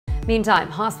Meantime,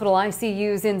 hospital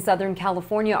ICUs in Southern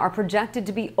California are projected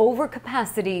to be over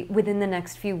capacity within the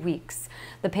next few weeks.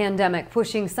 The pandemic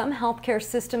pushing some healthcare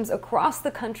systems across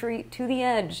the country to the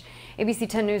edge. ABC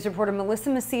 10 News reporter Melissa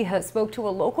Messiha spoke to a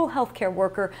local healthcare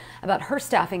worker about her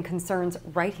staffing concerns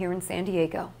right here in San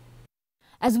Diego.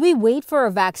 As we wait for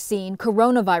a vaccine,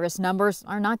 coronavirus numbers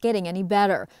are not getting any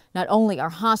better. Not only are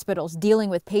hospitals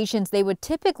dealing with patients they would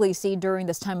typically see during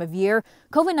this time of year,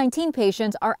 COVID-19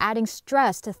 patients are adding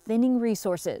stress to thinning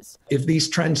resources. If these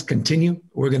trends continue,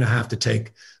 we're going to have to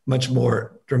take much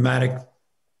more dramatic,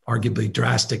 arguably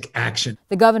drastic action.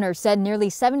 The governor said nearly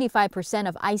 75%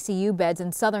 of ICU beds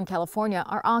in Southern California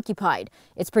are occupied.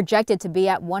 It's projected to be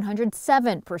at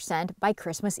 107% by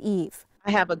Christmas Eve.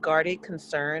 I have a guarded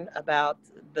concern about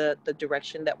the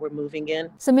direction that we're moving in.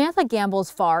 Samantha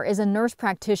Gambles-Farr is a nurse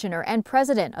practitioner and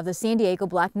president of the San Diego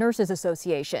Black Nurses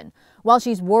Association. While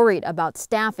she's worried about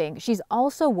staffing, she's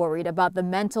also worried about the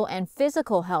mental and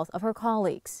physical health of her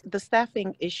colleagues. The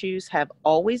staffing issues have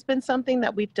always been something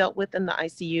that we've dealt with in the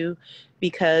ICU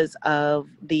because of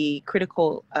the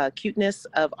critical acuteness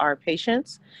of our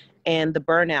patients and the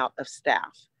burnout of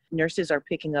staff. Nurses are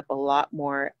picking up a lot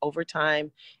more overtime,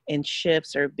 and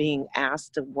shifts are being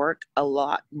asked to work a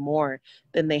lot more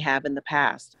than they have in the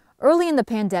past. Early in the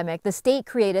pandemic, the state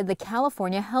created the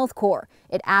California Health Corps.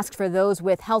 It asked for those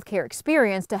with healthcare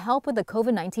experience to help with the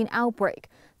COVID-19 outbreak.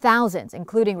 Thousands,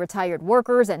 including retired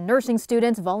workers and nursing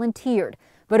students, volunteered.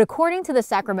 But according to the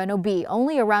Sacramento Bee,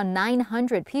 only around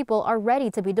 900 people are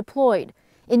ready to be deployed.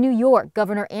 In New York,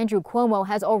 Governor Andrew Cuomo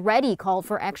has already called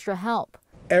for extra help.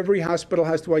 Every hospital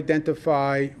has to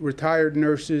identify retired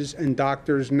nurses and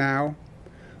doctors now.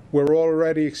 We're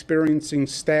already experiencing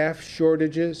staff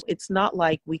shortages. It's not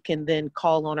like we can then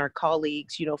call on our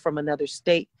colleagues, from another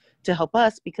state to help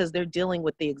us because they're dealing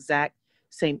with the exact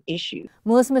same issue.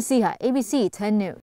 Melissa Messiha, ABC 10 News.